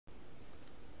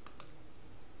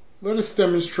Let us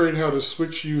demonstrate how to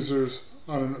switch users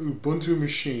on an Ubuntu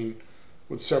machine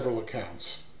with several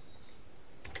accounts.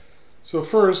 So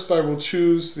first, I will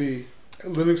choose the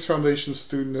Linux Foundation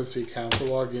student as the account to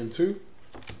log into.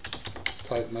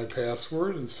 Type my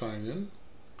password and sign in.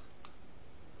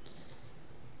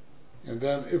 And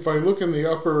then if I look in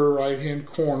the upper right-hand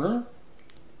corner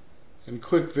and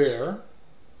click there,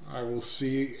 I will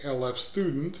see LF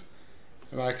student,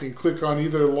 and I can click on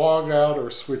either log out or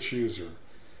switch user.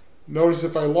 Notice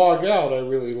if I log out, I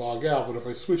really log out, but if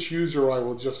I switch user, I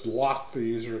will just lock the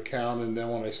user account, and then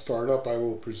when I start up, I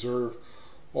will preserve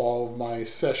all of my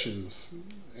sessions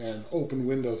and open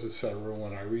windows, etc.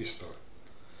 when I restart.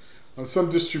 On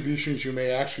some distributions, you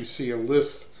may actually see a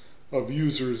list of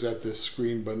users at this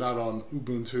screen, but not on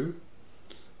Ubuntu.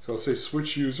 So I'll say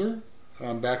switch user.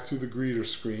 I'm back to the greeter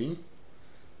screen,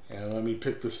 and let me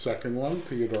pick the second one,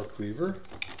 Theodore Cleaver,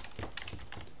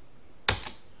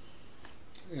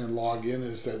 and log in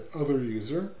as that other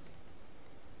user.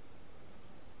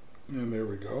 And there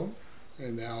we go.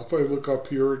 And now if I look up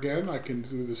here again, I can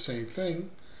do the same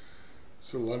thing.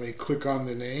 So let me click on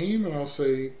the name, and I'll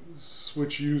say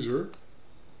switch user.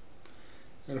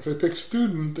 And if I pick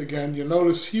student again, you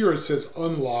notice here it says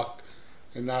unlock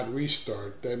and not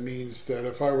restart. That means that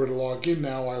if I were to log in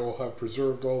now, I will have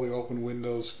preserved all the open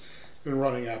windows and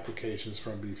running applications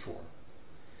from before.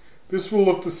 This will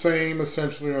look the same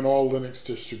essentially on all Linux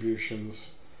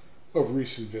distributions of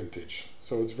recent vintage.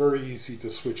 So it's very easy to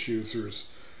switch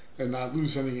users and not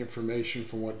lose any information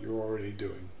from what you're already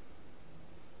doing.